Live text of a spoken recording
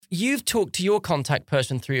you've talked to your contact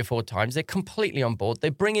person 3 or 4 times. They're completely on board. They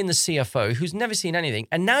bring in the CFO who's never seen anything.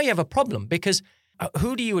 And now you have a problem because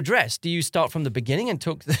who do you address? Do you start from the beginning and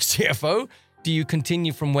talk to the CFO? Do you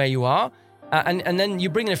continue from where you are? And then you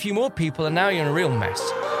bring in a few more people and now you're in a real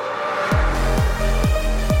mess.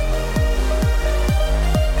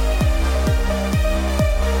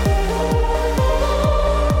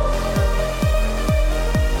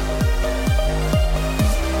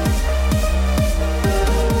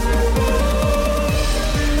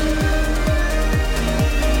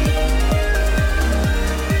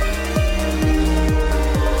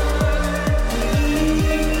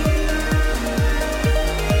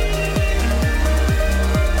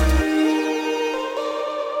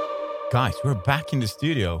 Guys, we're back in the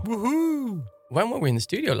studio. Woohoo! When were we in the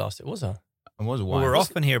studio last? It was It was a while. We were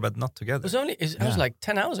often here, but not together. it was like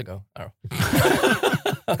 10 hours ago. Oh.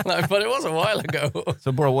 But it was a while ago.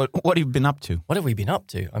 So, Bora, what have you been up to? What have we been up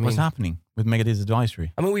to? I mean, What's happening with Megadeth's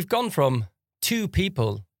advisory? I mean, we've gone from 2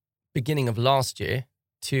 people beginning of last year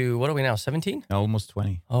to, what are we now, 17? Almost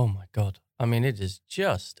 20. Oh my God. I mean, it is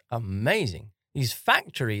just amazing. These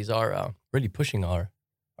factories are really pushing our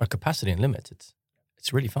capacity and limits.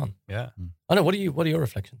 It's really fun. Yeah. I know. What are your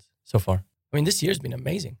reflections so far? I mean, this year's been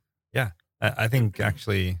amazing. Yeah. I think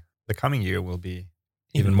actually the coming year will be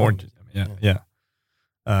even more. Yeah.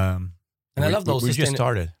 And I love those. We just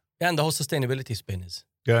started. Yeah, and the whole sustainability spin is.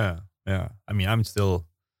 Yeah. I mean, I'm still,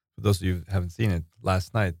 for those of you who haven't seen it,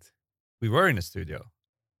 last night we were in a studio,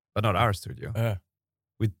 but not our studio,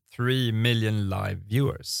 with 3 million live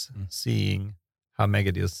viewers seeing how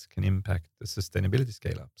Megadeals can impact the sustainability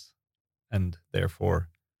scale-ups. And therefore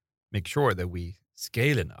make sure that we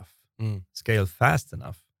scale enough, scale fast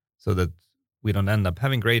enough, so that we don't end up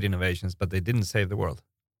having great innovations, but they didn't save the world.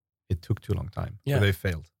 It took too long time. Yeah. So they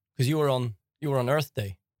failed. Because you were on Earth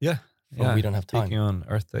Day. Yeah. We don't have time. Speaking on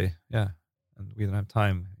Earth Day, yeah. And we don't have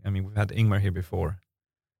time. I mean, we've had Ingmar here before.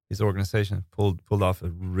 His organization pulled off a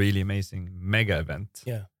really amazing mega event.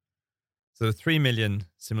 Yeah. So 3 million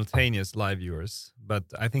simultaneous live viewers, but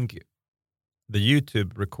I think the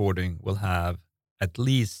YouTube recording will have at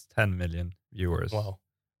least 10 million viewers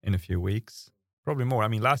in a few weeks. Probably more. I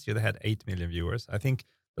mean, last year they had 8 million viewers. I think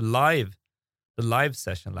the live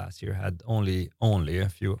session last year had only a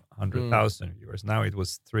few 100,000 viewers. Now it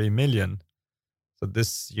was 3 million. So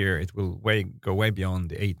this year it will go way beyond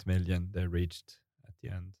the 8 million they reached at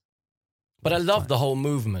the end. But I love the whole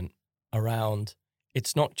movement around,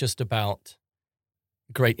 it's not just about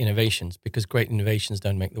great innovations, because great innovations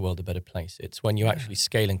don't make the world a better place. It's when you actually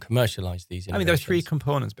scale and commercialize these innovations. I mean, there are 3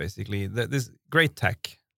 components, basically. There's great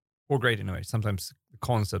tech or great innovation. Sometimes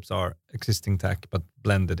concepts are existing tech, but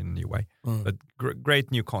blended in a new way. But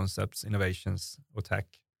great new concepts, innovations, or tech.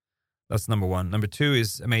 That's number 1. Number 2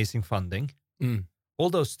 is amazing funding. All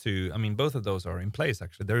those 2, I mean, both of those are in place,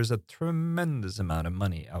 actually. There is a tremendous amount of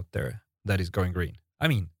money out there that is going green. I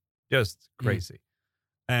mean, just crazy.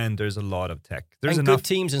 And there's a lot of tech. There's enough good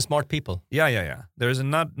teams and smart people. Yeah. There's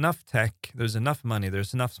enough tech. There's enough money.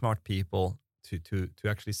 There's enough smart people to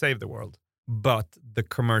actually save the world. But the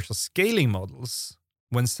commercial scaling models,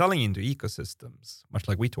 when selling into ecosystems, much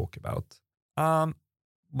like we talk about,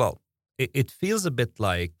 it feels a bit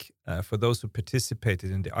like, for those who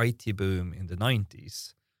participated in the IT boom in the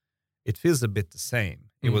 90s, it feels a bit the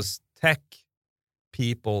same. It was tech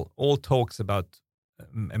people, all talks about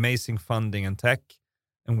amazing funding and tech,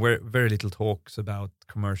 and where very little talks about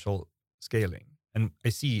commercial scaling. And I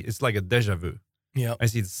see it's like a deja vu. Yeah, I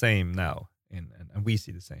see the same now, and we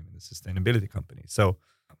see the same in the sustainability company. So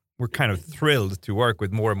we're kind of thrilled to work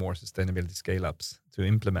with more and more sustainability scale-ups to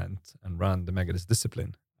implement and run the Megadeth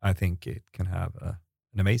discipline. I think it can have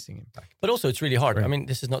an amazing impact. But also it's really hard. Right. I mean,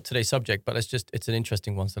 this is not today's subject, but it's an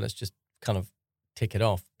interesting one. So let's just kind of tick it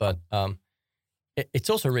off. But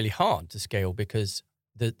it's also really hard to scale because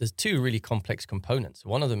there's 2 really complex components.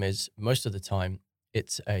 One of them is, most of the time,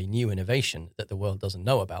 it's a new innovation that the world doesn't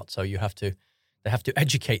know about. So they have to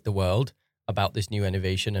educate the world about this new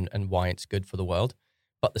innovation and why it's good for the world.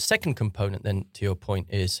 But the second component, then, to your point,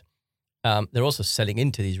 is they're also selling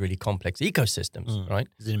into these really complex ecosystems, right?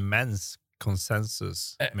 It's an immense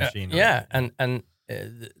consensus machine. Yeah, and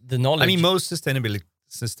the knowledge. I mean, most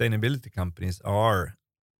sustainability companies are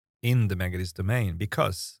in the Megadeth domain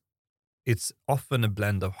because it's often a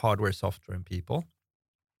blend of hardware, software, and people.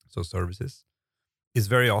 So services is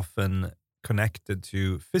very often connected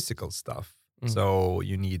to physical stuff. So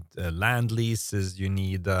you need land leases, you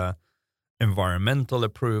need environmental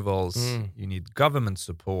approvals, you need government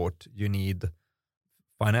support, you need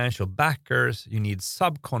financial backers, you need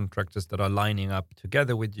subcontractors that are lining up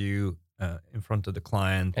together with you in front of the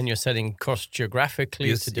client. And you're selling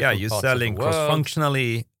cross-geographically to different you're parts selling of the world.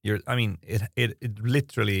 cross-functionally. It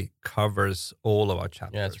literally covers all of our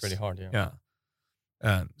chapters. Yeah, it's really hard,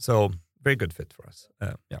 yeah. So very good fit for us.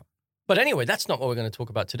 But anyway, that's not what we're going to talk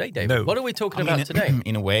about today, David. No. What are we talking about today?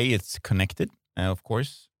 In a way, it's connected, of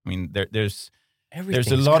course. I mean, there's a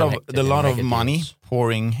Everything's lot connected of in lot of mega money deals.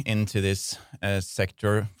 pouring into this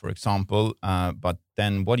sector, for example. But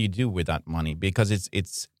then, what do you do with that money? Because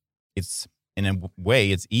it's in a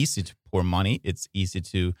way, it's easy to pour money. It's easy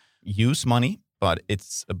to use money, but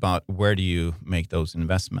it's about where do you make those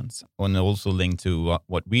investments, and also linked to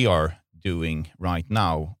what we are doing right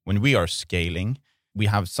now when we are scaling. We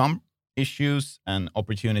have some issues and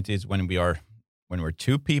opportunities when we're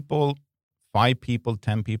 2 people, 5 people,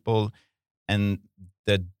 10 people, and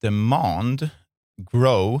the demand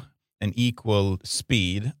grow in equal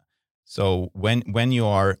speed. So when you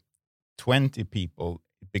are 20 people,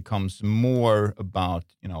 it becomes more about,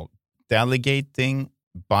 delegating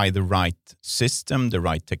by the right system, the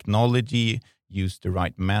right technology, use the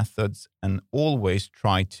right methods, and always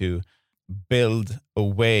try to build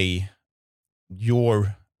away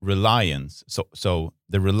your reliance. So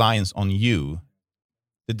the reliance on you,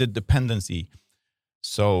 the dependency.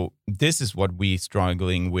 So this is what we're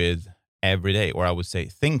struggling with every day, or I would say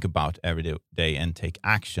think about every day and take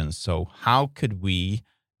action. So how could we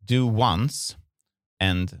do once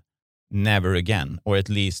and never again, or at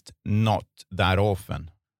least not that often,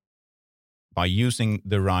 by using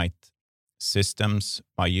the right systems,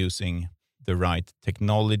 by using the right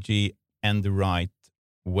technology and the right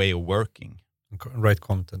way of working. Right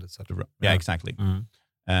content, etc. Yeah, exactly.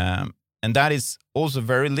 And that is also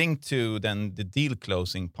very linked to then the deal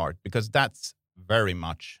closing part, because that's very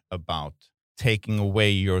much about taking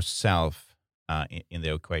away yourself in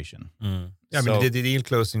the equation. Yeah, I mean, the deal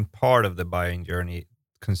closing part of the buying journey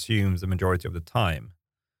consumes the majority of the time.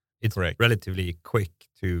 It's correct. Relatively quick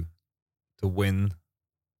to win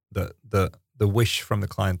the wish from the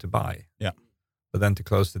client to buy. Yeah. But then to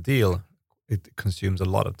close the deal, it consumes a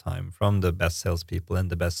lot of time from the best salespeople and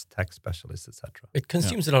the best tech specialists, etc. It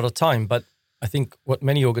consumes a lot of time, but I think what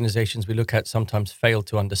many organizations we look at sometimes fail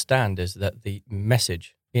to understand is that the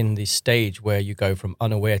message in the stage where you go from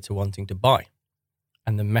unaware to wanting to buy,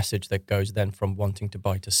 and the message that goes then from wanting to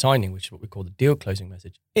buy to signing, which is what we call the deal closing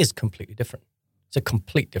message, is completely different. It's a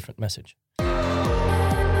complete different message.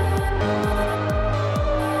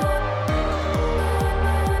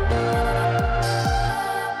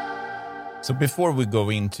 So before we go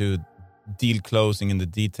into deal closing and the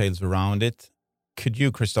details around it, could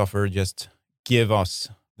you, Christopher, just give us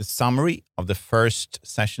the summary of the first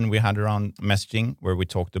session we had around messaging, where we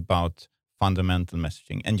talked about fundamental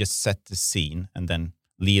messaging, and just set the scene and then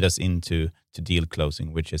lead us into deal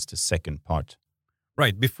closing, which is the second part?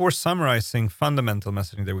 Right. Before summarizing fundamental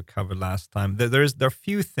messaging that we covered last time, there are a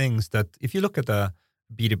few things that, if you look at the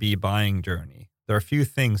B2B buying journey, there are a few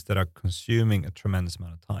things that are consuming a tremendous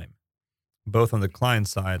amount of time, both on the client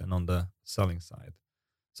side and on the selling side.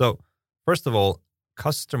 So first of all,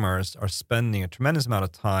 customers are spending a tremendous amount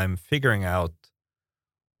of time figuring out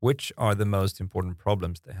which are the most important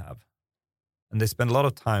problems they have. And they spend a lot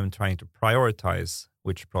of time trying to prioritize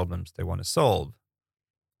which problems they want to solve,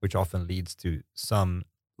 which often leads to some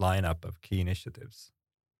lineup of key initiatives.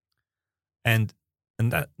 And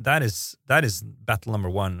that is battle number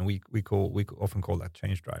one. We often call that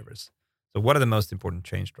change drivers. So what are the most important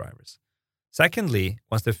change drivers? Secondly,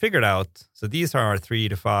 once they've figured out, so these are our 3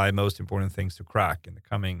 to 5 most important things to crack in the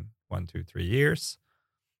coming 1, 2, 3 years,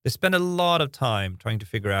 they spend a lot of time trying to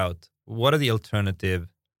figure out what are the alternative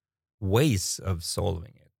ways of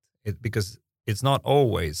solving it, because it's not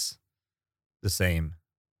always the same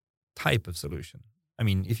type of solution. I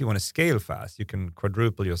mean, if you want to scale fast, you can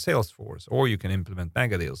quadruple your sales force, or you can implement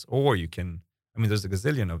mega deals, or you can, there's a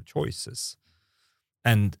gazillion of choices.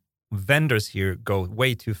 And vendors here go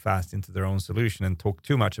way too fast into their own solution and talk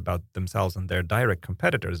too much about themselves and their direct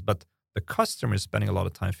competitors. But the customer is spending a lot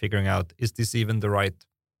of time figuring out, is this even the right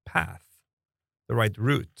path, the right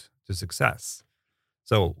route to success?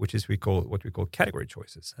 So, which is what we call category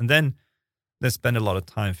choices. And then they spend a lot of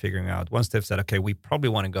time figuring out, once they've said, okay, we probably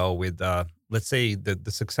want to go with, let's say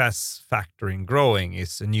the success factor in growing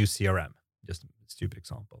is a new CRM, just a stupid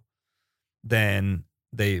example. Then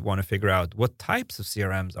they want to figure out what types of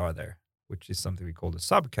CRMs are there, which is something we call the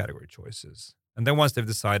subcategory choices. And then once they've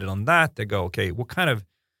decided on that, they go, okay, what kind of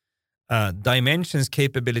dimensions,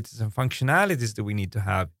 capabilities, and functionalities do we need to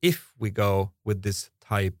have if we go with this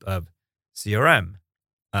type of CRM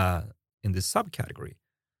in this subcategory?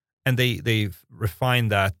 And they've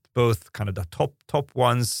refined that both kind of the top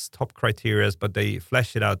ones, top criterias, but they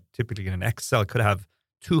flesh it out typically in an Excel. It could have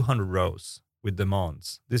 200 rows with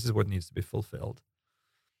demands. This is what needs to be fulfilled.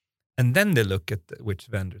 And then they look at which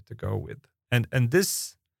vendor to go with. And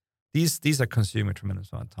these are consuming a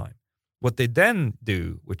tremendous amount of time. What they then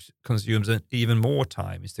do, which consumes even more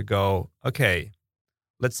time, is to go, okay,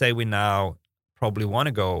 let's say we now probably want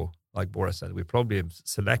to go, like Boris said, we probably have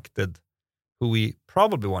selected who we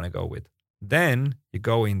probably want to go with. Then you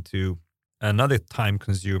go into another time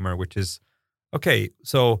consumer, which is, okay,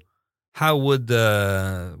 so how would,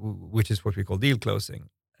 which is what we call deal closing.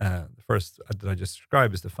 The first that I just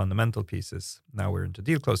described is the fundamental pieces. Now we're into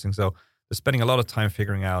deal closing. So they're spending a lot of time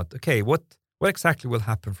figuring out, okay, what exactly will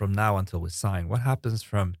happen from now until we sign? What happens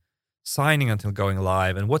from signing until going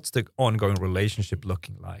live? And what's the ongoing relationship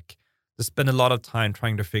looking like? They spend a lot of time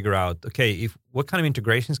trying to figure out, okay, what kind of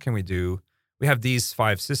integrations can we do? We have these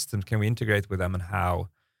 5 systems. Can we integrate with them, and how?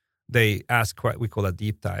 They ask what we call a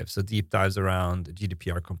deep dive. So deep dives around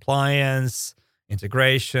GDPR compliance,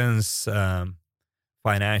 integrations,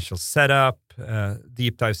 financial setup,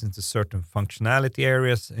 deep dives into certain functionality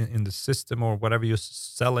areas in the system or whatever you're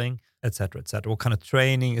selling, et cetera, et cetera. What kind of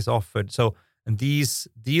training is offered? So, and these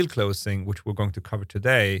deal closing, which we're going to cover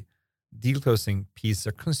today, deal closing pieces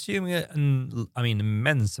are consuming an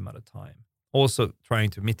immense amount of time. Also trying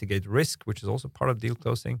to mitigate risk, which is also part of deal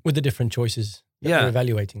closing. With the different choices that we're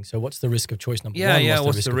evaluating. So what's the risk of choice number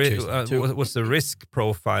one? What's the risk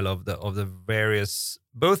profile of the various,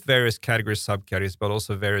 both various categories, subcategories, but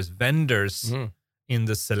also various vendors in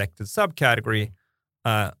the selected subcategory?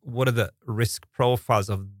 What are the risk profiles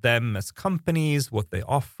of them as companies, what they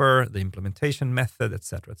offer, the implementation method, et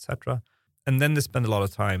cetera, et cetera. And then they spend a lot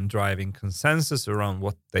of time driving consensus around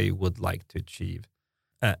what they would like to achieve.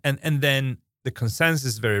 And then the consensus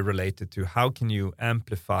is very related to how can you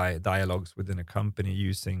amplify dialogues within a company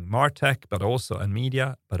using MarTech, but also and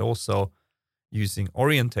media, but also using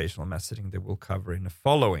orientational messaging that we'll cover in the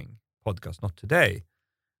following podcast, not today,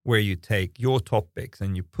 where you take your topics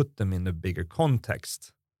and you put them in a bigger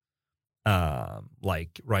context,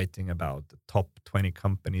 like writing about the top 20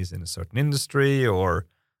 companies in a certain industry, or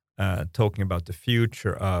talking about the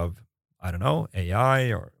future of, I don't know,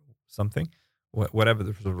 AI or something. Whatever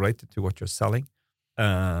is related to what you're selling,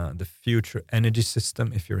 the future energy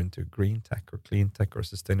system, if you're into green tech or clean tech or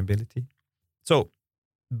sustainability. So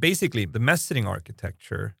basically, the messaging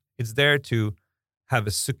architecture is there to have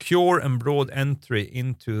a secure and broad entry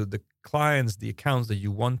into the clients, the accounts that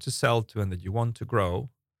you want to sell to and that you want to grow.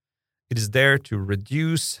 It is there to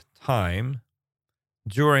reduce time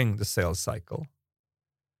during the sales cycle.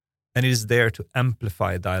 And it is there to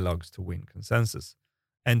amplify dialogues to win consensus.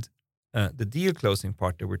 And the deal closing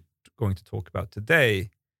part that we're going to talk about today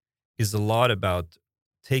is a lot about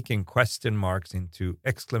taking question marks into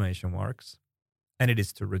exclamation marks, and it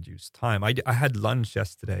is to reduce time. I had lunch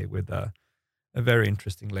yesterday with a very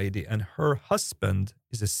interesting lady, and her husband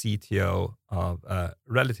is a CTO of a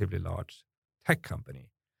relatively large tech company.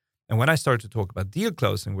 And when I started to talk about deal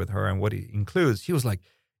closing with her and what it includes, she was like,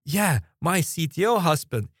 yeah, my CTO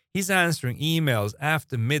husband, he's answering emails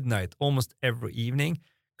after midnight almost every evening,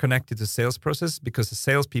 connected to sales process, because the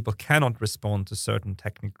salespeople cannot respond to certain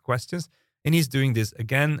technical questions. And he's doing this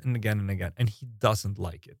again and again and again, and he doesn't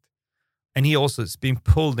like it. And he also is being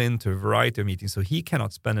pulled into a variety of meetings, so he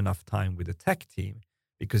cannot spend enough time with the tech team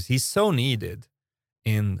because he's so needed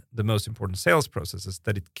in the most important sales processes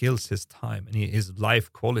that it kills his time and his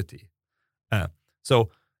life quality. So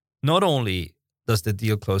not only does the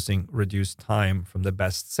deal closing reduce time from the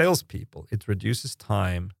best salespeople, it reduces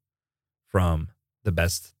time from the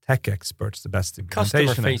best tech experts, the best implementation.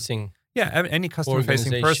 Customer-facing. Yeah, any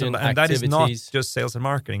customer-facing person. And that is not just sales and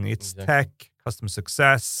marketing. It's tech, customer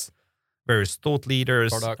success, various thought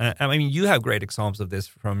leaders. You have great examples of this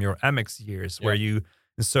from your Amex years, where you,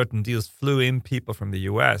 in certain deals, flew in people from the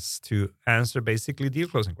US to answer basically deal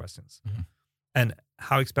closing questions. Mm-hmm. And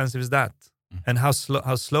how expensive is that? Mm-hmm. And how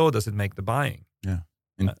slow does it make the buying? Yeah.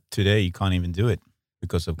 And today you can't even do it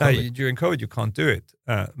because of COVID. During COVID, you can't do it.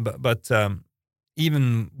 But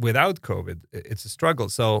even without COVID, it's a struggle.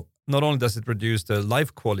 So not only does it reduce the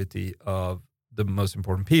life quality of the most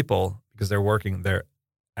important people because they're working their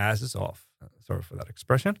asses off, sorry for that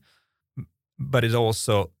expression, but it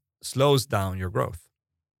also slows down your growth.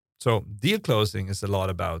 So deal closing is a lot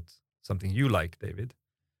about something you like, David.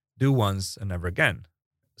 Do once and never again.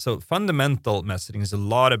 So fundamental messaging is a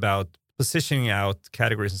lot about positioning out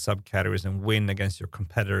categories and subcategories and win against your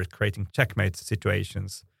competitors, creating checkmate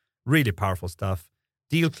situations. Really powerful stuff.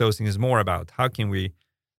 Deal closing is more about how can we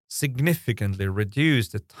significantly reduce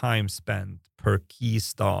the time spent per key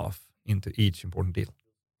staff into each important deal.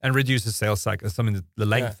 And reduce the sales cycle, the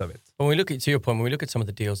length of it. When we look at, to your point, when we look at some of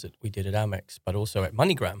the deals that we did at Amex, but also at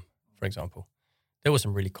MoneyGram, for example, there were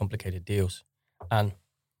some really complicated deals. And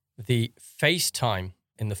the face time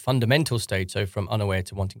in the fundamental stage, so from unaware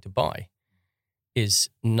to wanting to buy, is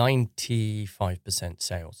 95%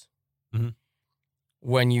 sales. Mm-hmm.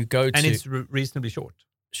 When you go to... And it's reasonably short.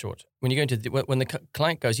 Short. When you go into... when the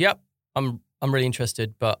client goes, yep, I'm really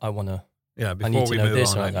interested, but I want to... Yeah, before we move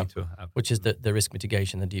on, I need to have... Which is the risk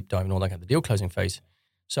mitigation, the deep dive and all that kind of the deal closing phase.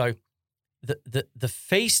 So the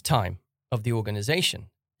face time of the organization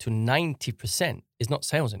to 90% is not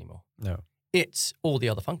sales anymore. No. It's all the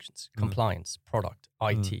other functions, compliance, product,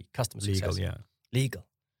 IT, customer success. Legal.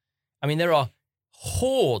 I mean, there are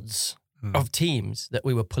hordes of teams that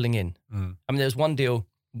we were pulling in. I mean, there was one deal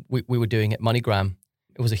we were doing at MoneyGram.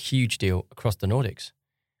 It was a huge deal across the Nordics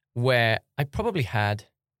where I probably had,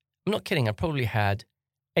 I'm not kidding, I probably had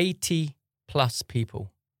 80 plus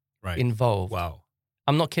people involved. Wow.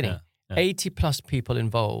 I'm not kidding. Yeah. 80 plus people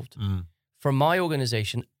involved from my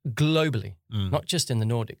organization globally, not just in the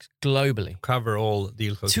Nordics, globally. Cover all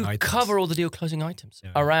deal closing items. Cover all the deal closing items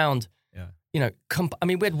around, you know, I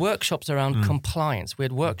mean, we had workshops around compliance. We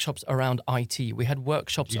had workshops around IT. We had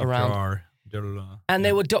workshops around... And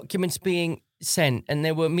there were documents being sent and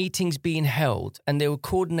there were meetings being held and they were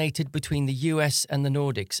coordinated between the US and the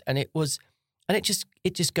Nordics. And it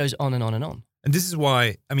just goes on and on and on. And this is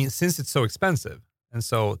why, I mean, since it's so expensive and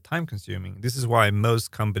so time consuming, this is why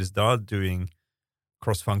most companies that are doing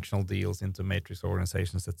cross-functional deals into matrix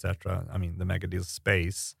organizations, etc., I mean, the mega deal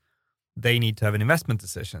space, they need to have an investment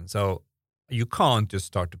decision. So you can't just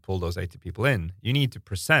start to pull those 80 people in. You need to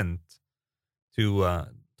present to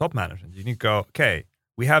top management. You need to go, okay,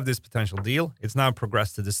 we have this potential deal. It's now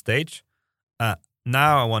progressed to this stage.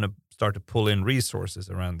 Now I want to start to pull in resources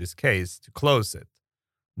around this case to close it.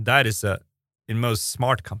 That is, in most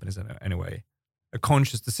smart companies anyway, a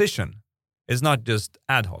conscious decision. It's not just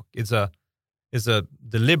ad hoc. It's a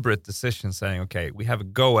deliberate decision saying, okay, we have a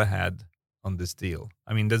go-ahead on this deal.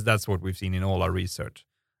 I mean, that's what we've seen in all our research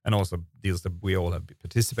and also deals that we all have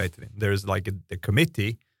participated in. There's like a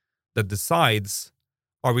committee that decides,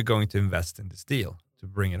 are we going to invest in this deal to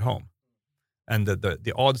bring it home? And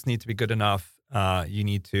the odds need to be good enough. You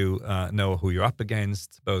need to know who you're up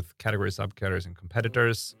against, both categories, subcategories, and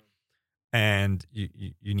competitors. And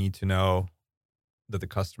you need to know that the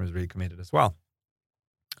customer is really committed as well.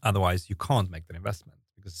 Otherwise, you can't make that investment.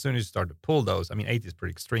 Because as soon as you start to pull those, I mean, 80 is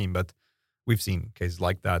pretty extreme, but we've seen cases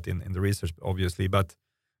like that in the research, obviously. But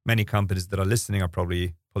many companies that are listening are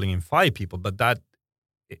probably pulling in 5 people, but that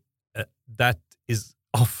is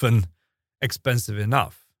often expensive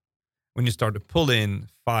enough. When you start to pull in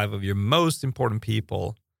 5 of your most important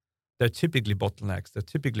people, they're typically bottlenecks. They're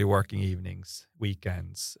typically working evenings,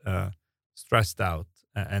 weekends, stressed out.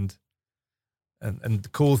 And the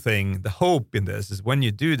cool thing, the hope in this is when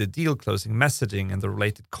you do the deal closing messaging and the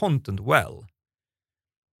related content well,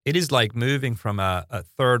 it is like moving from a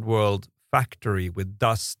third world factory with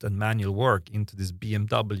dust and manual work into this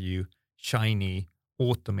BMW, shiny,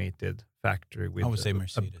 automated factory. With I would say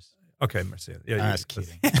Mercedes. Okay, Mercedes. Yeah, I was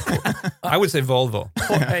kidding. I would say Volvo.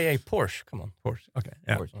 Hey, Porsche. Come on. Porsche. Okay.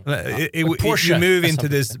 Yeah. Porsche. Porsche. You move into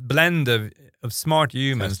this blend of smart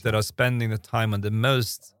humans that are spending the time on the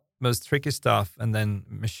most tricky stuff and then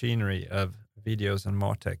machinery of videos and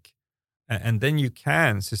MarTech. And then you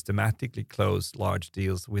can systematically close large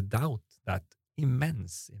deals without that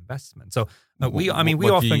immense investment. So we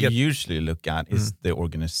often usually look at is the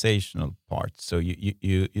organizational part. So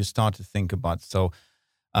you start to think about,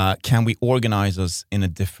 can we organize us in a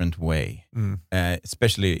different way,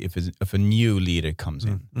 especially if a new leader comes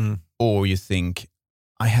in, or you think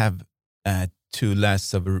I have too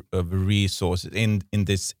less of a resource in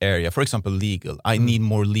this area. For example, legal. I need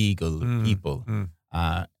more legal people,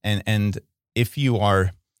 and if you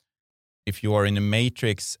are in a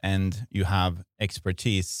matrix and you have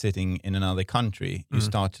expertise sitting in another country, you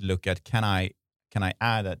start to look at can I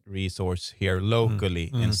add that resource here locally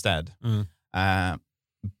instead.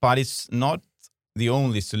 But it's not the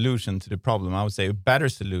only solution to the problem. I would say a better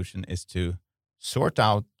solution is to sort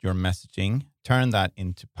out your messaging, turn that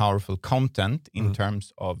into powerful content in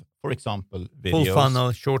terms of, for example, videos. Full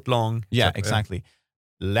funnel, short, long. Yeah, exactly.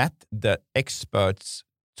 Let the experts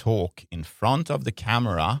talk in front of the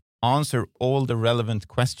camera, answer all the relevant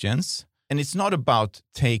questions. And it's not about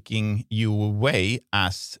taking you away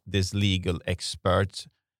as this legal expert.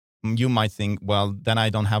 You might think, well, then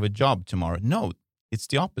I don't have a job tomorrow. No. It's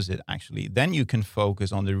the opposite, actually. Then you can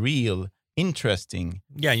focus on the real, interesting.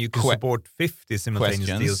 Yeah, you can support 50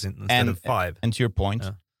 simultaneous deals instead of 5. And to your point,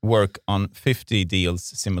 work on 50 deals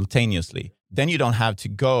simultaneously. then you don't have to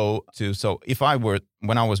go to. So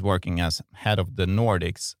when I was working as head of the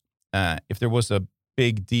Nordics, if there was a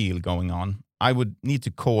big deal going on, I would need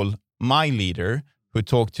to call my leader, who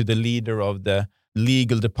talked to the leader of the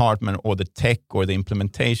legal department or the tech or the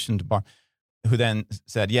implementation department, who then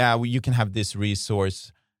said, yeah, well, you can have this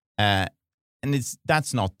resource. And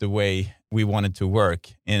that's not the way we wanted to work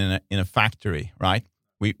in a factory, right?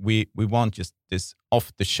 We want just this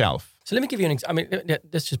off the shelf. So let me give you an example. I mean,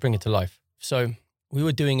 let's just bring it to life. So we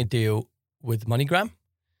were doing a deal with MoneyGram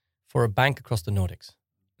for a bank across the Nordics.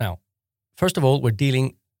 Now, first of all, we're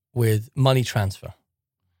dealing with money transfer.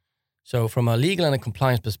 So from a legal and a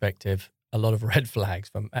compliance perspective, a lot of red flags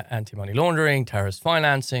from anti-money laundering, terrorist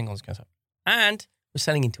financing, all this kind of stuff. And we're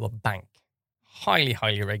selling into a bank, highly,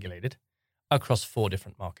 highly regulated across 4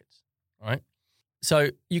 different markets, right? So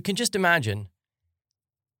you can just imagine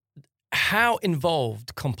how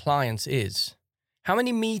involved compliance is, how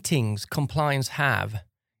many meetings compliance have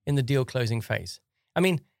in the deal closing phase. I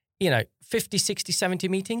mean, 50, 60, 70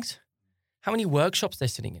 meetings. How many workshops they're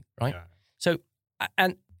sitting in, right? Yeah. So,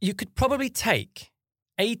 and you could probably take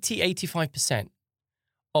 80, 85%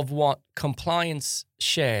 of what compliance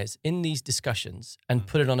shares in these discussions and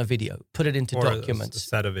put it on a video, put it into documents. A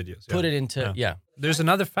set of videos. Put it into, There's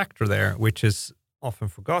another factor there, which is often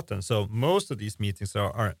forgotten. So most of these meetings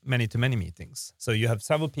are many-to-many meetings. So you have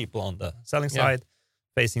several people on the selling side,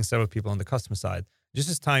 facing several people on the customer side. Just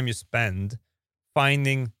as time you spend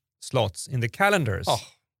finding slots in the calendars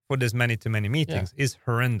for this many-to-many meetings is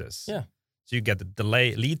horrendous. Yeah. So you get the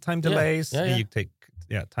lead time delays, and you take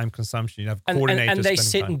time consumption. You have coordinators. And they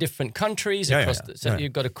sit in different countries across so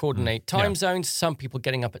you've got to coordinate time zones. Some people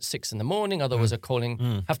getting up at 6 a.m, others are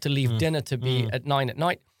have to leave dinner to be at 9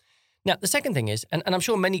 p.m. Now, the second thing is, and I'm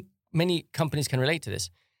sure many companies can relate to this,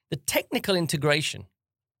 the technical integration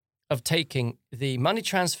of taking the money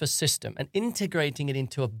transfer system and integrating it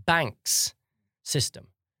into a bank's system.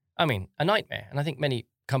 I mean, a nightmare. And I think many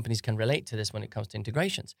companies can relate to this when it comes to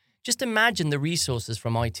integrations. Just imagine the resources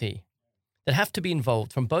from IT that have to be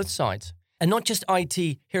involved from both sides. And not just IT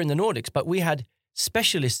here in the Nordics, but we had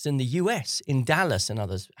specialists in the US, in Dallas and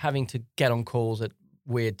others, having to get on calls at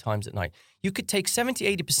weird times at night. You could take 70,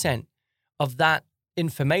 80% of that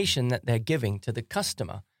information that they're giving to the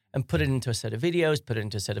customer and put it into a set of videos, put it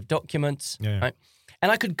into a set of documents, right?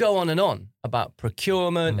 And I could go on and on about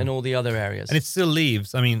procurement and all the other areas. And it still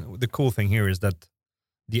leaves, I mean, the cool thing here is that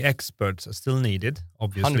the experts are still needed,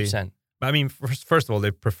 obviously. 100%. I mean, first of all,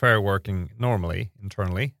 they prefer working normally,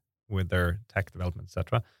 internally, with their tech development,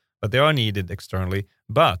 etc. But they are needed externally.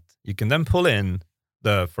 But you can then pull in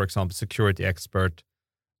the, for example, security expert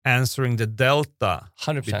answering the delta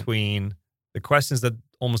 100%. Between the questions that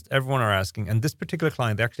almost everyone are asking. And this particular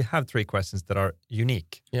client, they actually have 3 questions that are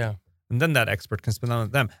unique. Yeah. And then that expert can spend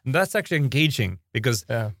on them. And that's actually engaging because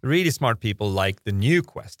really smart people like the new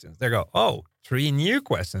questions. They go, 3 new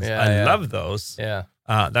questions. I love those. Yeah.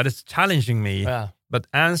 That is challenging me. Yeah. But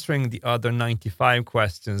answering the other 95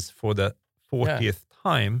 questions for the 40th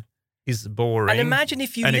time is boring. And imagine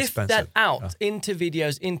if you lift expensive. That out into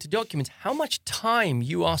videos, into documents, how much time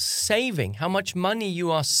you are saving, how much money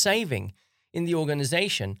you are saving in the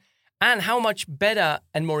organization, and how much better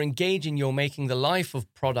and more engaging you're making the life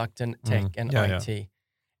of product and tech and IT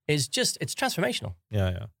is just, it's transformational.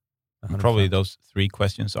 Yeah. 100%. Probably those 3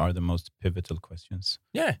 questions are the most pivotal questions.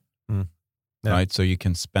 Yeah. Right? So you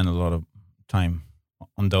can spend a lot of time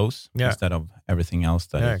on those instead of everything else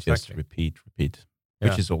that is just repeat,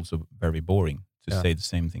 which is also very boring to say the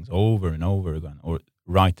same things over and over again or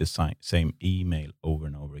write the same email over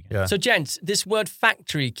and over again. Yeah. So, gents, this word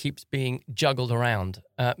factory keeps being juggled around.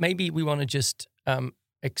 Maybe we want to just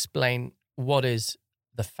explain what is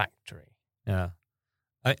the factory. Yeah.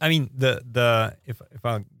 I mean, if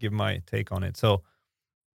I'll give my take on it. So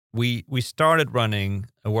we started running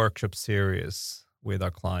a workshop series with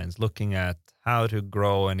our clients, looking at how to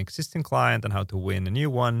grow an existing client and how to win a new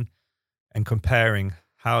one, and comparing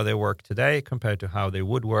how they work today compared to how they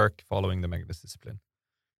would work following the Megalith discipline.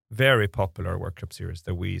 Very popular workshop series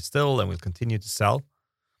that we still and will continue to sell.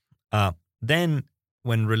 Then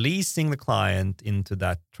when releasing the client into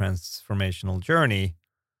that transformational journey,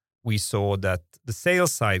 we saw that the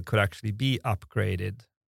sales side could actually be upgraded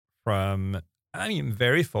from,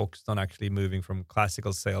 very focused on actually moving from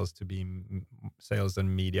classical sales to being sales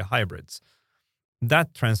and media hybrids.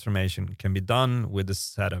 That transformation can be done with a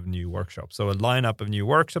set of new workshops. So a lineup of new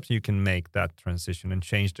workshops, you can make that transition and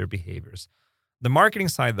change their behaviors. The marketing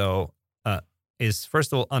side, though, is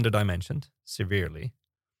first of all underdimensioned severely.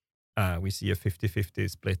 We see a 50-50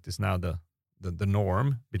 split is now the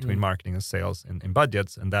norm between marketing and sales in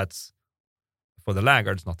budgets, and that's For the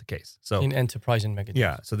laggards, not the case. So in enterprise and mega deals.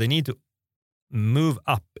 Yeah, so they need to move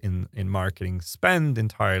up in marketing spend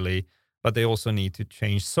entirely, but they also need to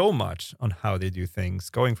change so much on how they do things,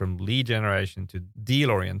 going from lead generation to deal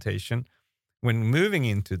orientation. When moving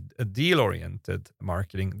into a deal-oriented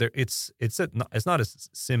marketing, it's not a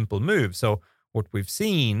simple move. So what we've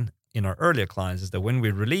seen in our earlier clients is that when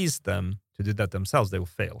we release them to do that themselves, they will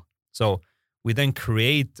fail. So we then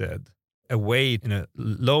created a way, in a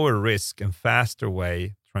lower risk and faster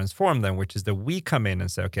way, transform them, which is that we come in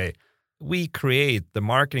and say, okay, we create the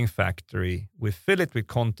marketing factory, we fill it with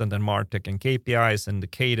content and MarTech and KPIs and the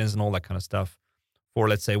cadence and all that kind of stuff for,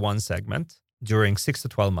 let's say, one segment during 6 to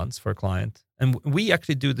 12 months for a client. And we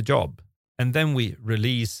actually do the job. And then we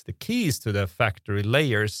release the keys to the factory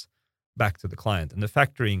layers back to the client. And the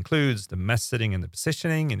factory includes the messaging and the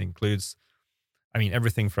positioning. It includes,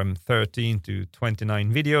 everything from 13 to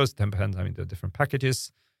 29 videos, depends, the different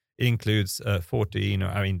packages. It includes 40,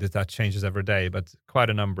 that changes every day, but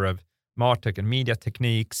quite a number of MarTech and media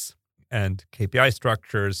techniques and KPI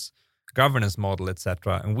structures, governance model,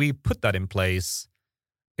 etc. And we put that in place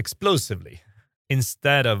explosively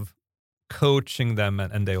instead of coaching them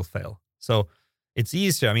and they'll fail. So it's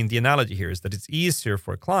easier. The analogy here is that it's easier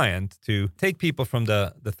for a client to take people from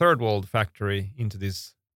the third world factory into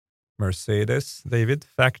this Mercedes, David,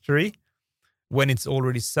 factory when it's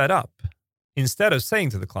already set up. Instead of saying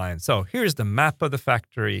to the client, so here's the map of the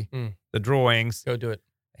factory, the drawings. Go do it.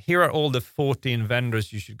 Here are all the 14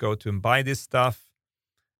 vendors you should go to and buy this stuff.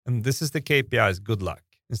 And this is the KPIs. Good luck.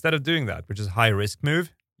 Instead of doing that, which is a high risk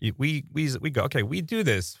move, we go, okay, we do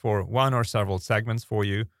this for one or several segments for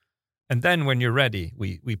you. And then when you're ready,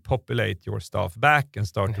 we populate your stuff back and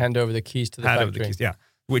start hand over the keys to the factory. Yeah,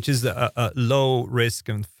 which is a low risk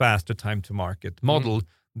and faster time to market model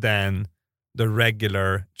than the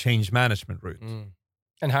regular change management route.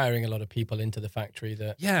 And hiring a lot of people into the factory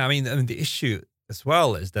that... Yeah, the issue as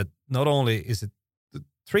well is that not only is it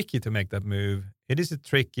tricky to make that move, it is a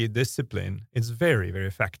tricky discipline. It's very, very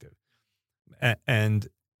effective. And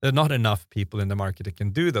there are not enough people in the market that can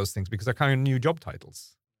do those things because they're kind of new job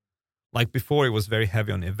titles. Like before, it was very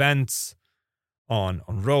heavy on events, on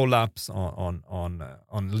roll-ups,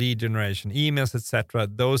 on lead generation, emails, etc.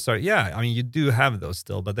 Those are, you do have those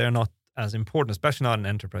still, but they're not as important, especially not in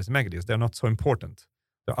enterprise mega deals. They're not so important.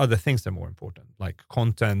 There are other things that are more important, like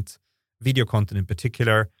content, video content in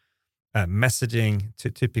particular, messaging,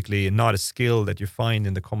 typically not a skill that you find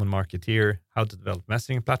in the common marketeer, how to develop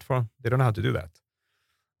messaging platform. They don't know how to do that.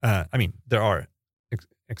 There are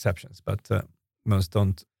exceptions, but most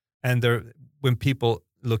don't. And when people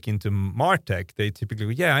look into MarTech, they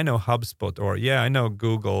typically go, I know HubSpot, or I know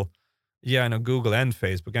Google. I know Google and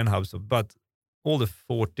Facebook and HubSpot, but all the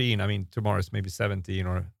 14, tomorrow's maybe 17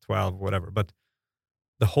 or 12, whatever. But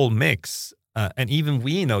the whole mix, and even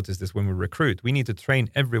we notice this when we recruit, we need to train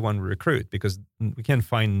everyone we recruit because we can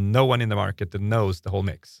find no one in the market that knows the whole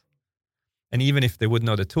mix. And even if they would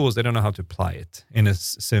know the tools, they don't know how to apply it in a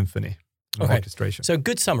symphony orchestration. So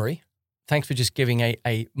good summary. Thanks for just giving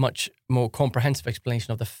a much more comprehensive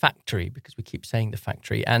explanation of the factory, because we keep saying the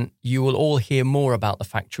factory. And you will all hear more about the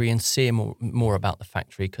factory and see more about the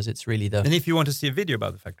factory because it's really the... And if you want to see a video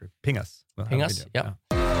about the factory, ping us. Ping us, yeah.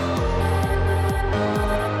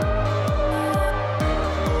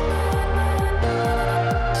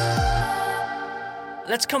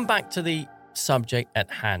 Let's come back to the subject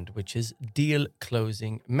at hand, which is deal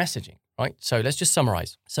closing messaging, right? So let's just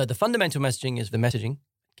summarize. So the fundamental messaging is the messaging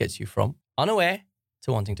gets you from unaware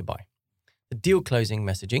to wanting to buy. The deal closing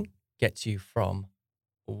messaging gets you from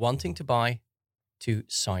wanting to buy to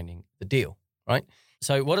signing the deal, right?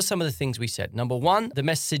 So what are some of the things we said? Number one, the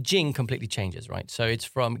messaging completely changes, right? So it's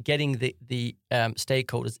from getting the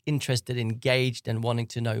stakeholders interested, engaged, and wanting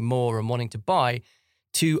to know more and wanting to buy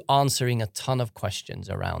to answering a ton of questions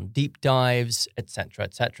around deep dives, et cetera,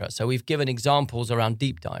 et cetera. So we've given examples around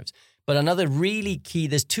deep dives. But another really key,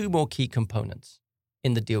 there's two more key components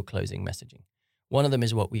in the deal closing messaging. One of them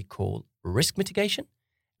is what we call risk mitigation,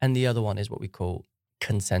 and the other one is what we call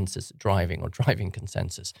consensus driving or driving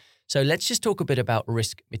consensus. So let's just talk a bit about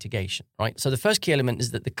risk mitigation, right? So the first key element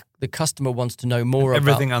is that the customer wants to know more about...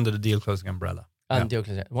 Everything under the deal closing umbrella. Deal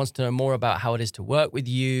closing. Wants to know more about how it is to work with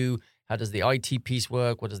you. How does the IT piece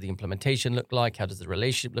work? What does the implementation look like? How does the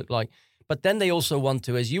relationship look like? But then they also want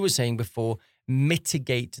to, as you were saying before,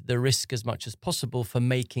 mitigate the risk as much as possible for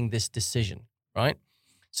making this decision, right?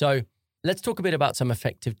 So let's talk a bit about some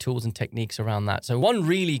effective tools and techniques around that. So one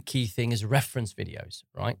really key thing is reference videos,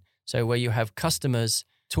 right? So where you have customers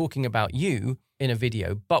talking about you in a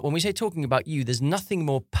video. But when we say talking about you, there's nothing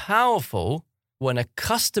more powerful when a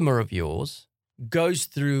customer of yours goes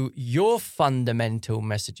through your fundamental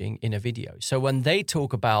messaging in a video. So when they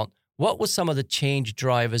talk about what were some of the change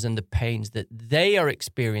drivers and the pains that they are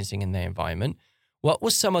experiencing in their environment, what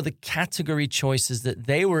were some of the category choices that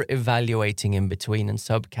they were evaluating in between and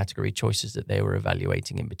subcategory choices that they were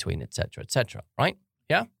evaluating in between, et cetera, right?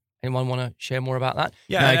 Yeah? Anyone want to share more about that?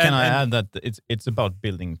 Yeah, can I add that it's about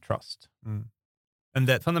building trust. And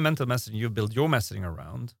that fundamental messaging you build your messaging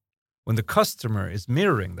around, when the customer is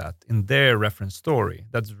mirroring that in their reference story,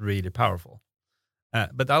 that's really powerful.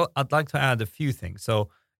 But I'd like to add a few things. So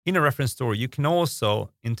in a reference story, you can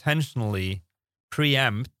also intentionally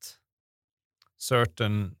preempt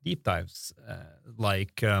certain deep dives.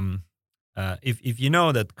 If you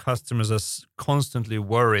know that customers are constantly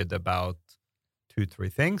worried about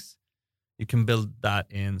 2-3 things, you can build that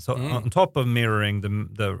in. So on top of mirroring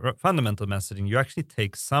the fundamental messaging, you actually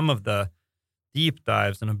take some of the deep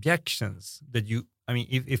dives and objections that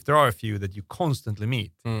if there are a few that you constantly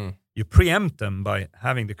meet, you preempt them by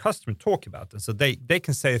having the customer talk about them. So they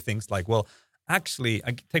can say things like, well, actually,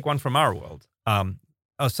 I take one from our world.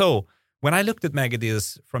 So when I looked at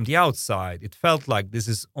megadeals from the outside, it felt like this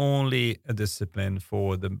is only a discipline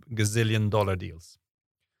for the gazillion-dollar deals.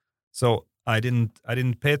 So I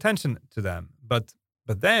didn't pay attention to them. But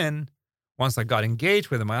then once I got engaged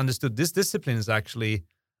with them, I understood this discipline is actually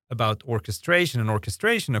about orchestration, and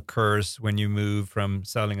orchestration occurs when you move from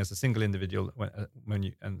selling as a single individual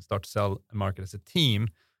and start to sell and market as a team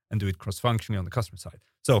and do it cross-functionally on the customer side.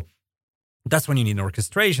 So that's when you need an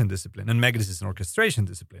orchestration discipline, and Megadis is an orchestration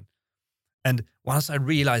discipline. And once I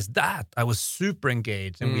realized that, I was super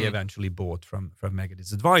engaged, and we eventually bought from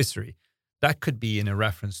Megadis Advisory. That could be in a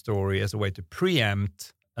reference story as a way to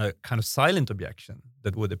preempt a kind of silent objection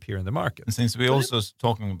that would appear in the market. And since we're also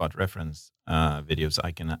talking about reference videos,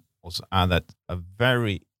 I can also add that a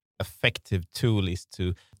very effective tool is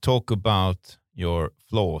to talk about your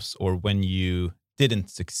flaws or when you didn't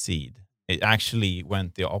succeed. It actually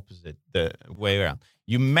went the opposite, the way around.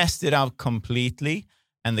 You messed it up completely,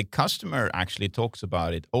 and the customer actually talks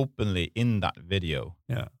about it openly in that video.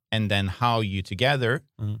 Yeah. And then how you together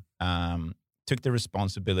took the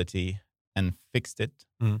responsibility and fixed it.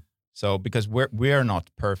 So because we're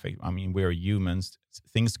not perfect. I mean, we're humans.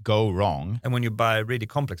 Things go wrong. And when you buy really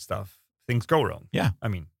complex stuff, things go wrong. Yeah. I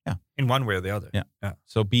mean, in one way or the other. Yeah.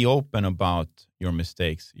 So be open about your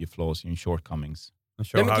mistakes, your flaws, your shortcomings. And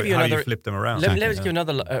show how you flip them around. Let me give you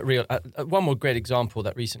another one more great example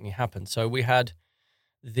that recently happened. So we had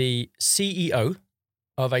the CEO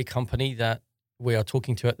of a company that we are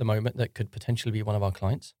talking to at the moment that could potentially be one of our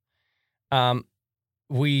clients.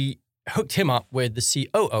 We hooked him up with the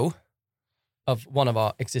COO of one of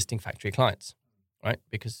our existing factory clients, right?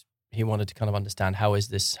 Because he wanted to kind of understand how does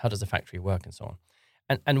the factory work and so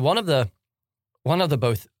on. And one of the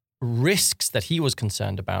both risks that he was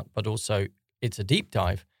concerned about, but also it's a deep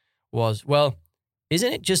dive, was, well,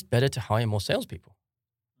 isn't it just better to hire more salespeople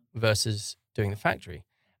versus doing the factory?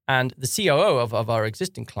 And the COO of our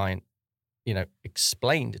existing client,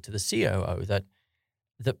 explained to the COO that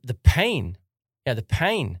the pain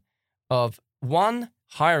of one,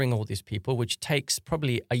 hiring all these people, which takes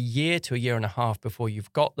probably a year to a year and a half before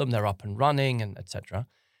you've got them, they're up and running, and etc.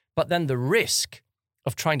 But then the risk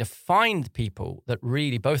of trying to find people that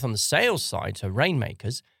really, both on the sales side, so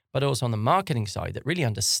rainmakers, but also on the marketing side, that really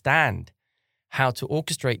understand how to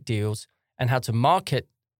orchestrate deals and how to market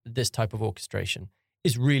this type of orchestration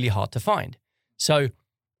is really hard to find. So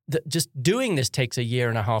just doing this takes a year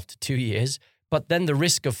and a half to 2 years, but then the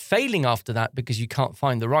risk of failing after that because you can't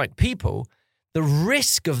find the right people, the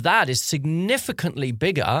risk of that is significantly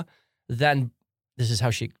bigger than, this is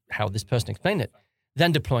how this person explained it,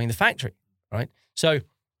 than deploying the factory, right? So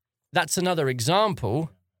that's another example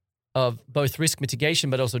of both risk mitigation,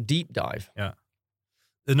 but also deep dive. Yeah.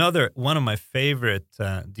 One of my favorite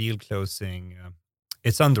deal closing,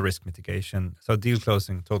 it's under risk mitigation. So deal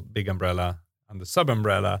closing, big umbrella, and the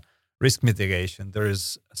sub-umbrella, risk mitigation, there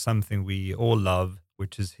is something we all love,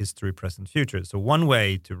 which is history, present, future. So one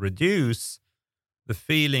way to reduce the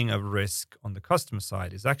feeling of risk on the customer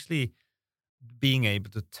side is actually being able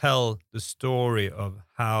to tell the story of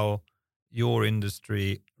how your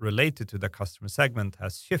industry related to the customer segment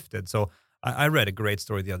has shifted. So I read a great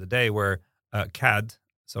story the other day where CAD,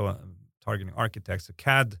 targeting architects, a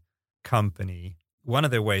CAD company, one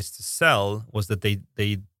of their ways to sell was that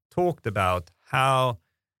they talked about how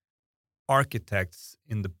architects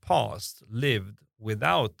in the past lived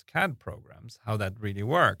without CAD programs, how that really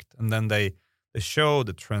worked. And then they show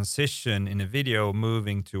the transition in a video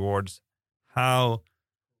moving towards how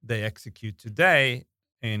they execute today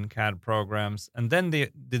in CAD programs. And then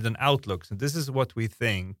they did an outlook. So this is what we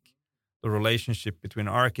think the relationship between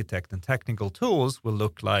architect and technical tools will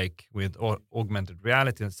look like with augmented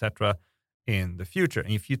reality, etc., in the future.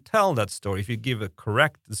 And if you tell that story, if you give a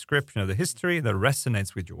correct description of the history that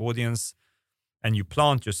resonates with your audience, and you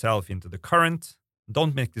plant yourself into the current,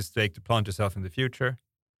 don't make the mistake to plant yourself in the future.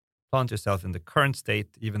 Plant yourself in the current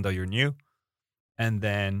state, even though you're new. And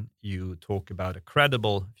then you talk about a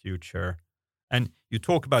credible future. And you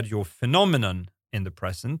talk about your phenomenon in the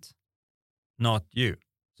present, not you.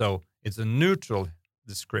 So it's a neutral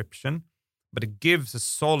description, but it gives a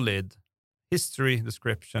solid history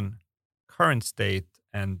description, current state,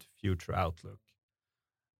 and future outlook.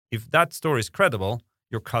 If that story is credible,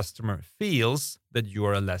 your customer feels that you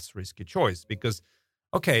are a less risky choice because,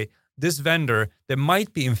 okay, this vendor, they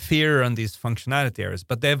might be inferior on these functionality areas,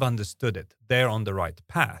 but they've understood it. They're on the right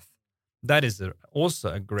path. That is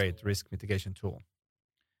also a great risk mitigation tool.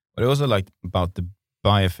 But I also like about the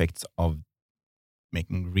by-effects of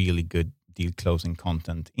making really good deal closing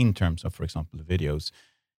content in terms of, for example, the videos,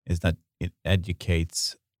 is that it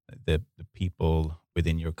educates the people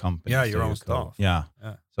within your company. Yeah, your own staff. Yeah.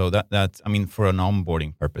 So that I mean, for an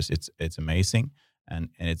onboarding purpose, it's amazing. And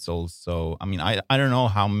it's also, I mean, I don't know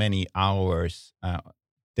how many hours,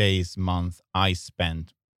 days, months I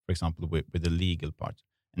spent, for example, with the legal part.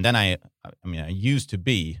 And then I used to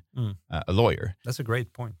be a lawyer. That's a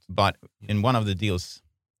great point. But in one of the deals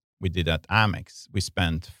we did at Amex, we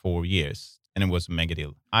spent 4 years and it was a mega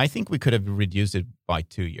deal. I think we could have reduced it by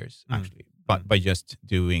 2 years, actually, but by just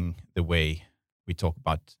doing the way we talk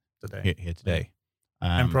about here today.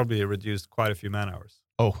 And probably reduced quite a few man hours.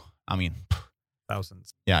 Oh, I mean...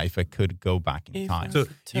 Thousands. Yeah, if I could go back in time. So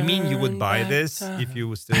you mean you would buy this if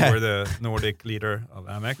you still were the Nordic leader of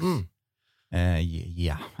Amex?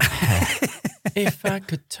 Yeah. If I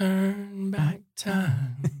could turn back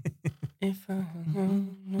time.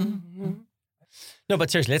 No,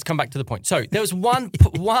 but seriously, let's come back to the point. So there was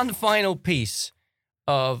one final piece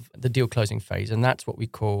of the deal closing phase, and that's what we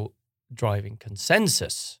call driving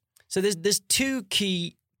consensus. So there's two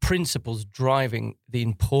key principles driving the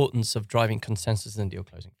importance of driving consensus in the deal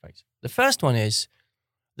closing phase. The first one is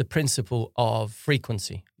the principle of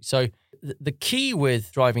frequency. So the key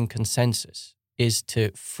with driving consensus is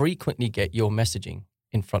to frequently get your messaging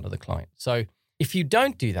in front of the client. So if you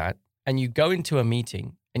don't do that and you go into a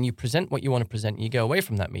meeting and you present what you want to present and you go away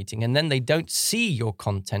from that meeting and then they don't see your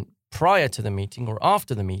content prior to the meeting or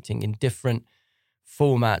after the meeting in different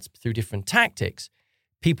formats through different tactics,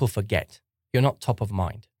 people forget. You're not top of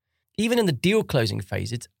mind. Even in the deal closing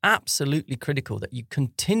phase, it's absolutely critical that you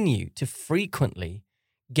continue to frequently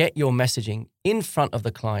get your messaging in front of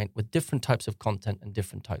the client with different types of content and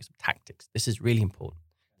different types of tactics. This is really important.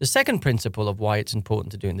 The second principle of why it's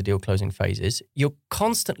important to do in the deal closing phase is you're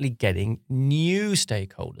constantly getting new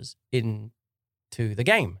stakeholders into the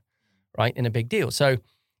game, right, in a big deal. So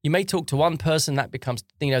you may talk to one person, that becomes,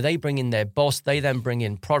 they bring in their boss, they then bring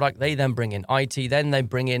in product, they then bring in IT, then they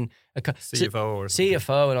bring in a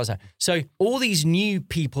CFO and all that. So all these new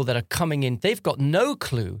people that are coming in, they've got no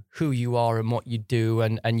clue who you are and what you do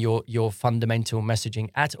and your fundamental messaging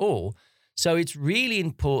at all. So it's really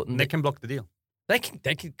important. They can block the deal. They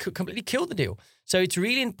can completely kill the deal. So it's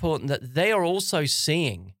really important that they are also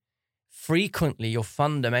seeing frequently your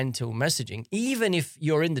fundamental messaging, even if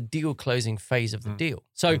you're in the deal closing phase of the deal.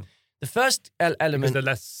 So the first element...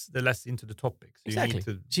 Because they're less into the topic. So exactly.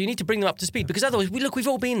 So you need to bring them up to speed because otherwise, we've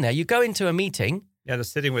all been there. You go into a meeting... Yeah, they're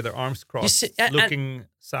sitting with their arms crossed, looking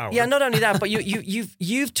sour. Yeah, not only that, but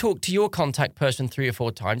you've talked to your contact person 3 or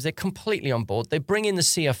 4 times. They're completely on board. They bring in the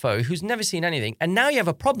CFO who's never seen anything. And now you have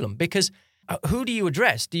a problem because who do you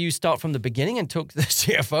address? Do you start from the beginning and talk to the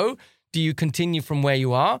CFO? Do you continue from where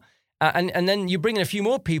you are? And then you bring in a few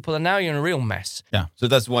more people and now you're in a real mess. Yeah, so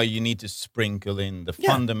that's why you need to sprinkle in the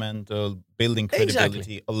fundamental building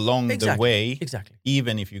credibility along the way. Exactly.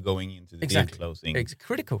 Even if you're going into the deal closing. It's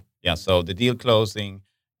critical. Yeah, so the deal closing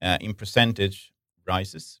in percentage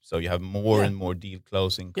rises. So you have more and more deal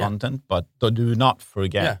closing content, but do not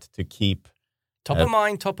forget to keep top of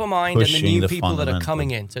mind, and the new people that are coming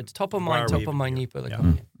in. So it's top of mind, new people that are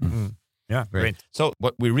coming in. Yeah, great. So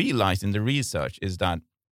what we realized in the research is that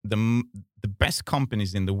the best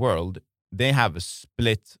companies in the world, they have a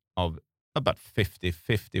split of about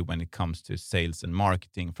 50-50 when it comes to sales and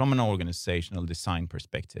marketing from an organizational design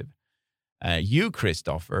perspective. You,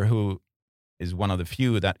 Christopher, who is one of the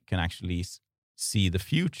few that can actually see the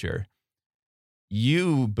future,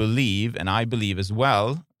 you believe, and I believe as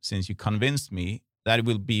well, since you convinced me, that it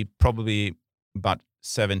will be probably about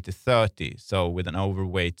 70-30, so with an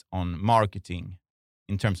overweight on marketing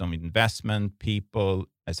in terms of investment, people,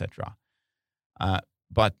 etc.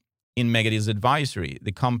 But in Megadeals Advisory,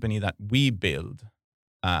 the company that we build,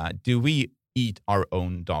 do we eat our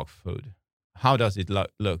own dog food? How does it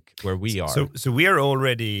look where we are? So we are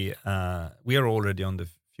already on the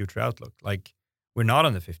future outlook. Like, we're not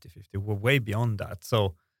on the 50-50. We're way beyond that.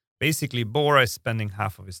 So basically, Bora is spending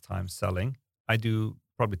half of his time selling. I do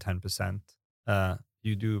probably 10%.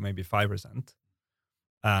 You do maybe 5%.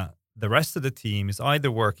 The rest of the team is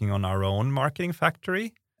either working on our own marketing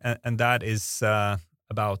factory, and that is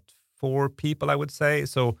about 4 people, I would say.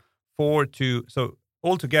 So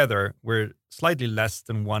altogether, we're slightly less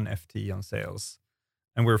than 1 FTE on sales,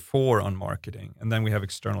 and we're 4 on marketing, and then we have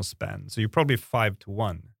external spend. So you're probably 5 to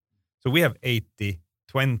 1. So we have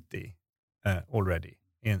 80-20 already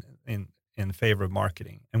in favor of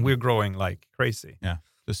marketing, and we're growing like crazy. Yeah.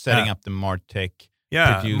 So setting up the MarTech,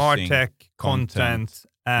 MarTech, content,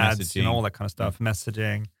 ads, messaging. all that kind of stuff,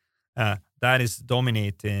 messaging. That is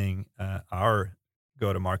dominating our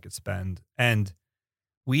go-to-market spend, and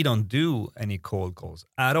we don't do any cold calls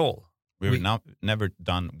at all. We've never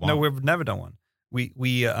done one. No, we've never done one.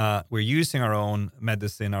 We're using our own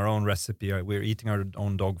medicine, our own recipe. We're eating our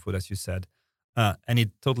own dog food, as you said, and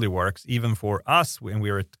it totally works. Even for us, when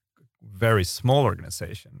we're a very small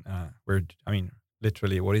organization,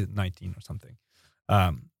 literally, what is it, 19 or something?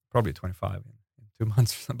 Probably 25 in 2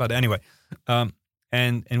 months. But anyway,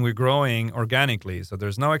 and we're growing organically. So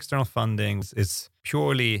there's no external funding. It's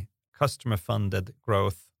purely customer-funded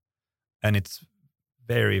growth, and it's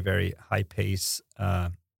very, very high pace.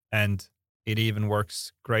 And it even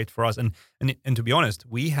works great for us. And to be honest,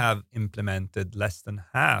 we have implemented less than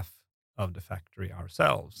half of the factory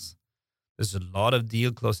ourselves. There's a lot of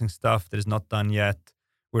deal closing stuff that is not done yet.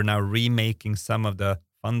 We're now remaking some of the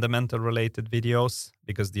fundamental related videos,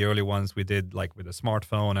 because the early ones we did like with a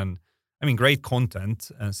smartphone, and great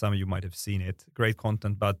content, and some of you might have seen it, great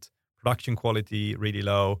content, but production quality really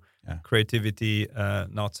low, creativity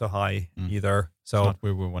not so high either. So it's not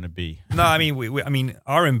where we want to be. No, we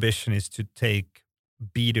our ambition is to take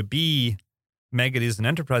B2B Megadeals and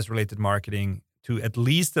enterprise related marketing to at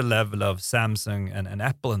least the level of Samsung and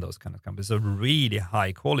Apple and those kind of companies. So really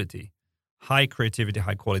high quality, high creativity,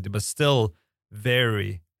 high quality, but still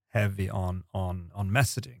very heavy on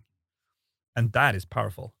messaging. And that is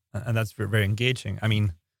powerful. And that's very, very engaging.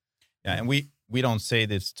 And we don't say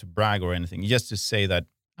this to brag or anything, just to say that,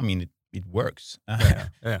 it works.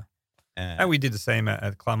 Yeah. And we did the same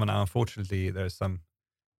at Klarna now. Unfortunately, there's some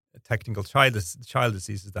technical child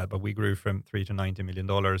diseases but we grew from $3 to $90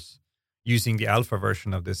 million using the alpha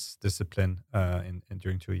version of this discipline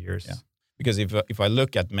during 2 years. Yeah. Because if I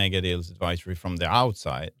look at Megadeals Advisory from the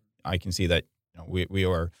outside, I can see that we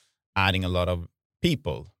are adding a lot of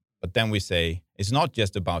people, but then we say it's not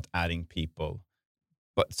just about adding people.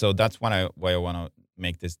 But so that's why I want to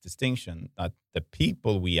make this distinction, that the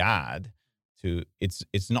people we add to,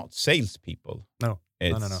 it's not salespeople. No.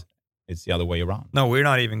 It's the other way around. No, we're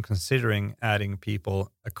not even considering adding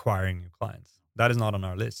people acquiring new clients. That is not on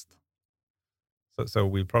our list. So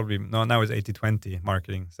we probably, now it's 80-20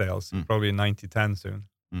 marketing sales, probably 90-10 soon.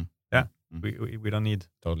 Yeah, we don't need.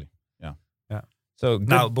 Totally, yeah. So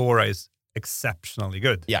now Bora is exceptionally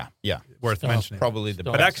good. Yeah. Worth mentioning. Probably the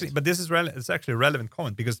best. But this is it's actually a relevant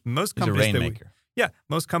comment, because most companies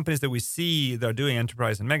most companies that we see that are doing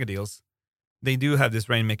enterprise and mega deals, they do have this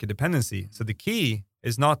rainmaker dependency. So the key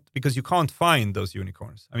is not, because you can't find those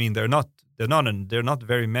unicorns. They're not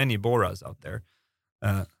very many Boras out there.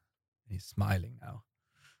 He's smiling now.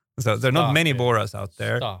 So there are not many Boras out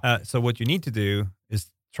there. So what you need to do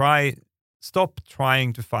is stop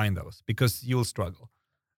trying to find those, because you'll struggle.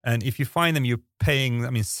 And if you find them, you're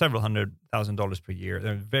paying, several $100,000 per year.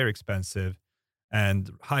 They're very expensive and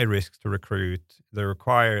high risk to recruit. They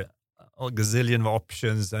require a gazillion of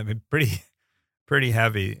options. Pretty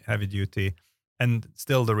heavy duty, and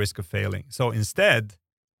still the risk of failing. So instead,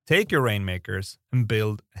 take your rainmakers and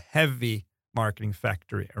build a heavy marketing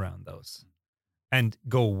factory around those, and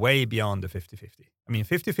go way beyond the 50-50.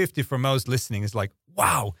 50-50 for most listening is like,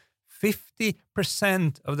 wow,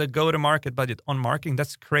 50% of the go-to-market budget on marketing,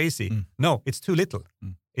 that's crazy. No, it's too little.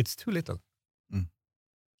 It's too little.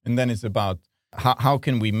 And then it's about how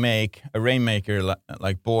can we make a rainmaker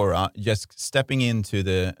like Bora just stepping into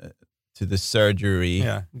the surgery.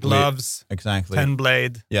 Yeah, gloves. Exactly. 10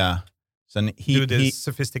 blade. Yeah. So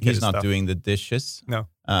sophisticated he's not stuff. doing the dishes. No.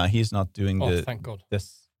 He's not doing thank God.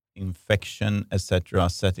 Disinfection, etc.,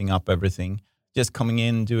 setting up everything. Just coming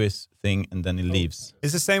in, do his thing, and then he leaves.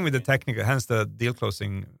 It's the same with the technical, hence the deal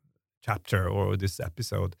closing chapter or this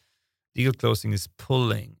episode. deal closing is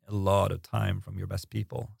pulling a lot of time from your best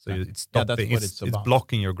people. So it's stopping, that's what it's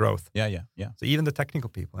blocking your growth. Yeah. So even the technical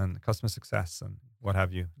people and customer success and what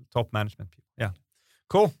have you, top management people. Yeah.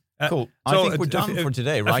 Cool. Cool. I think we're done for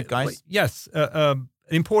today, right, guys? Yes. An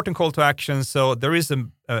important call to action. So there is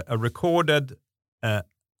a recorded,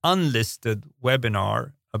 unlisted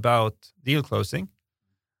webinar about deal closing.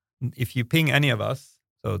 If you ping any of us,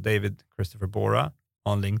 so David Christopher Bora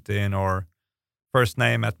on LinkedIn or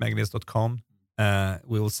firstname@megadeals.com,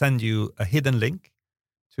 we will send you a hidden link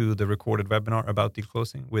to the recorded webinar about deal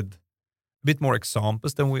closing with a bit more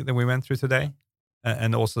examples than we went through today,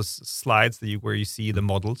 and also slides where you see the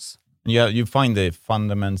models. Yeah, you find the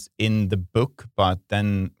fundamentals in the book, but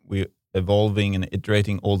then we're evolving and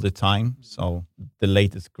iterating all the time. So the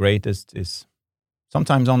latest, greatest is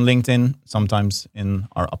sometimes on LinkedIn, sometimes in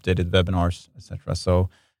our updated webinars, etc. So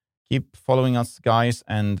keep following us, guys.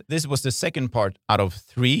 And this was the second part out of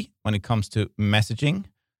 3 when it comes to messaging.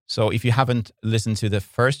 So if you haven't listened to the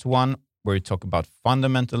first one where we talk about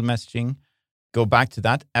fundamental messaging, go back to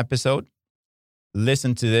that episode,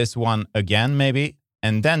 listen to this one again, maybe.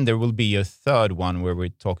 And then there will be a third one where we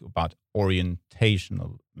talk about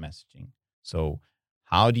orientational messaging. So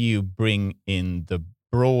how do you bring in the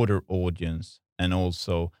broader audience, and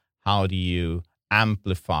also how do you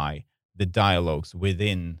amplify the dialogues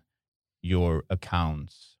within your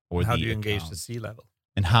accounts? Or how do you engage the C-level?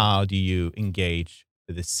 And how do you engage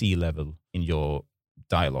the C-level in your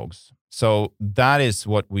dialogues? So that is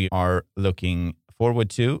what we are looking forward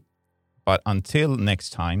to. But until next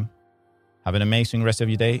time, have an amazing rest of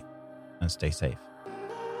your day and stay safe.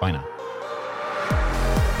 Bye now.